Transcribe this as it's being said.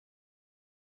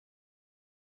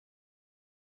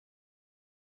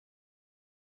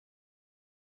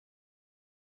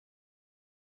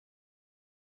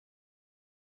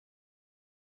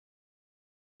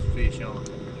fish on.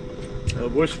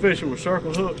 Bush fishing with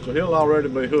circle hooks, so he'll already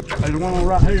be hooked. There's one on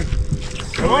right here.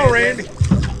 Come on, Randy.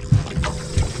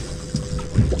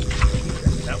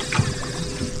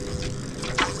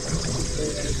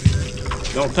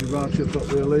 Don't take the chips up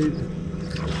there, lead.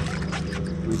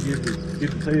 We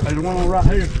get the tail. There's one on right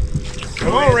here.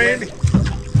 Come on, Randy.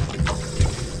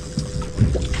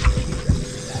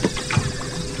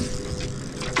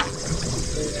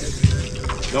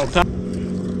 Don't touch.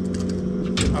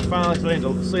 I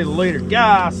finally see the leader.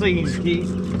 God, I see him, Keith.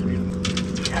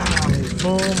 God, he's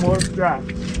boom, what a strike.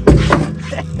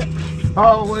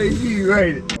 Always you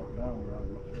rate it.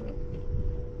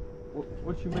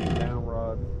 What you mean down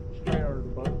rod? Straight out of the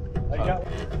boat. Hey, got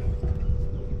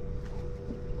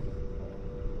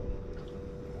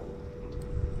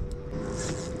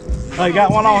Hey,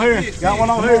 got one on here. Got one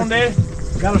on here. Come on, Daddy.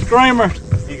 Got a streamer.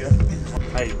 Here you go.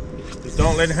 Hey, just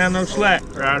don't let it have no slack,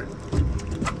 Ryder.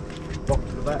 Walk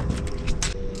to the back.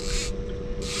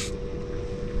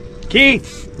 Keith.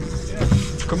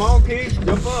 Yeah. Come on, Keith,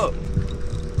 jump up.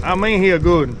 I mean, he a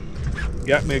good one.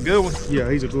 Got me a good one?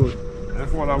 Yeah, he's a good one.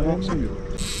 That's what I want to see. You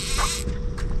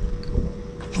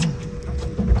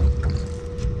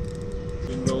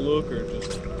can go look or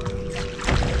just.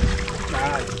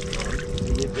 Nice.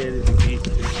 Get that as a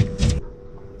Keith.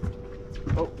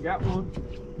 Oh, got one.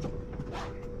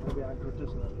 Maybe I can put this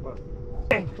in that spot.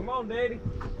 Hey, come on, Daddy.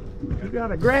 You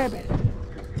gotta grab it.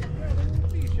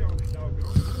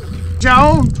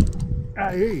 John!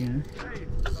 I hear you. Hey,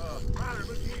 Ryder,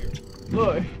 look here.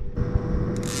 Look.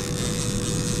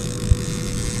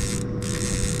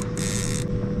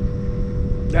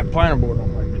 That planter board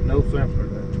don't make it. No sense for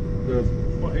that.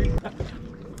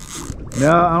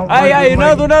 No, I don't Hey,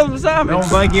 another assignment. Don't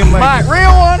think he'll make Mike,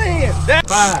 reel one in. That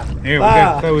 5. Here, we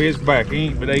got to throw his back. He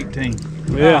ain't but 18.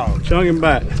 Yeah, chunk him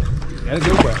back. Gotta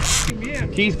go back.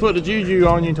 Keith put the juju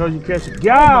on you until you catch it.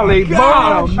 Golly,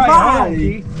 bottom,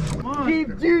 mighty.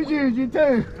 Keith juju's you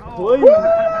too. Please,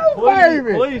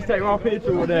 Baby. please take my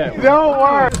picture with that. Don't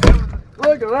worry.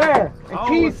 Look at that. And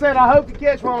Keith said, I hope you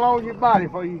catch one along your body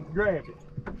before you grab it.